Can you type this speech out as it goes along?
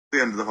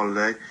the end of the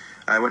holiday.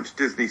 I went to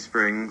Disney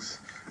Springs.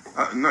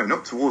 No,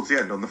 not towards the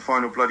end, on the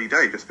final bloody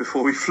day, just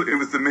before we flew. It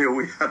was the meal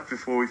we had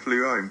before we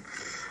flew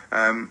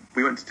home.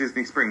 We went to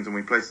Disney Springs and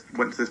we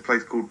went to this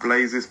place called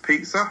Blaze's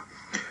Pizza.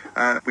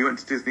 We went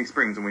to Disney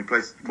Springs and we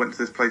went to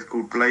this place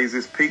called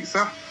Blaze's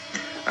Pizza.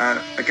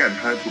 Again,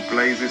 heard of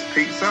Blaze's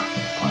Pizza.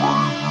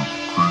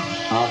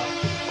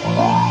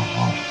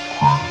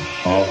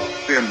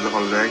 The end of the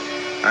holiday.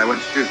 I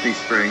went to Disney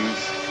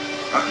Springs.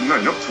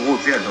 No, not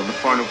towards the end, on the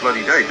final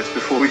bloody day, just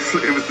before we flew.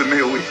 It was the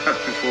meal we had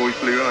before we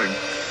flew home.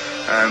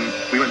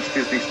 We went to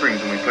Disney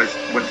Springs and we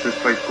went to this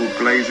place called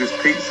Blaze's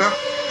Pizza.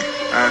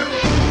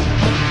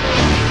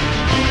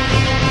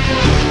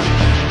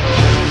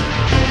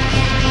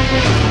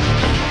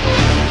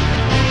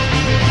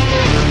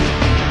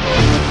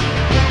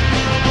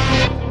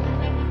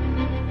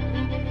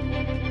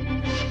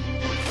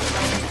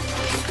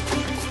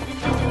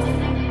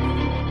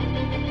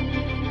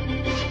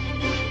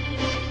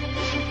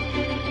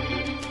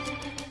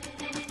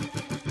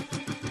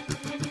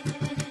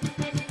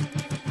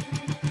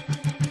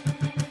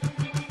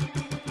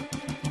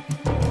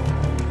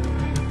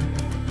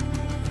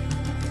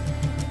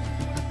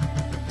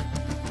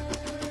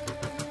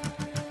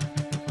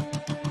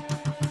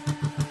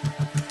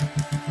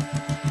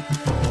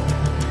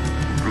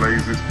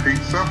 Blaze's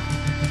Pizza.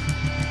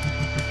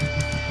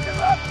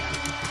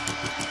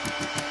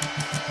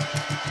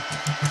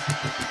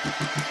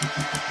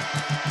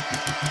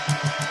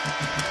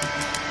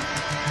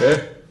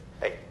 Okay.